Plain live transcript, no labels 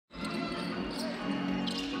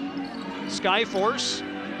Skyforce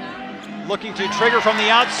looking to trigger from the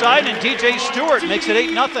outside, and DJ Stewart makes it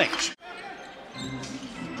 8-0.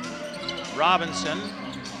 Robinson,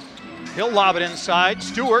 he'll lob it inside.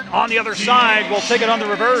 Stewart on the other side will take it on the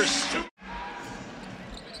reverse.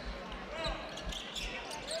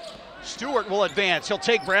 Stewart will advance. He'll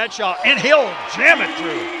take Bradshaw and he'll jam it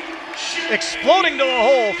through. Exploding to the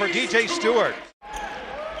hole for DJ Stewart.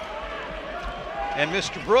 And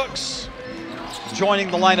Mr. Brooks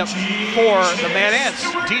joining the lineup for the Mad Ants.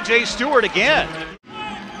 DJ Stewart again.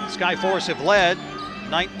 Skyforce have led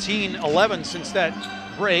 19-11 since that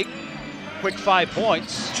break. Quick 5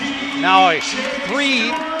 points. Now a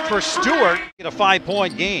 3 for Stewart in a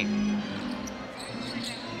 5-point game.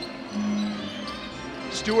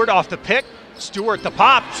 Stewart off the pick. Stewart the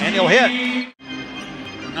pop, and he'll hit.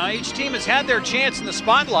 Now each team has had their chance in the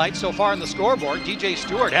spotlight so far in the scoreboard. DJ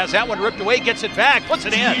Stewart has that one ripped away, gets it back, puts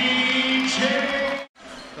it in.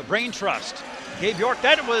 The Brain Trust. Gabe York,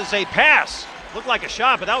 that was a pass. Looked like a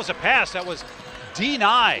shot, but that was a pass that was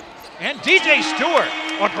denied. And DJ Stewart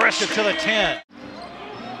aggressive to the 10.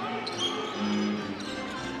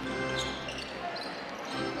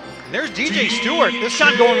 And there's DJ Stewart, this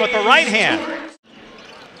time going with the right hand.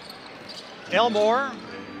 Elmore,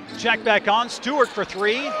 check back on, Stewart for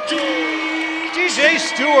 3. DJ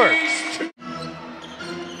Stewart.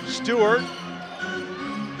 Stewart.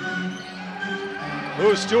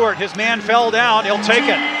 Ooh, Stewart, his man fell down, he'll take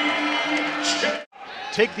it.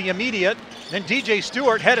 Take the immediate, then DJ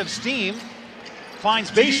Stewart, head of steam,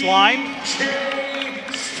 finds baseline.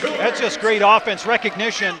 That's just great offense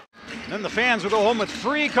recognition. Then the fans will go home with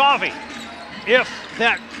free coffee if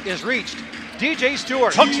that is reached. DJ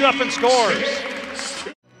Stewart hooks it up and scores.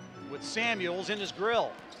 With Samuels in his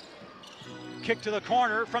grill. Kick to the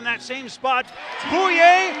corner from that same spot.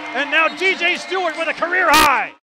 Bouye, and now DJ Stewart with a career high.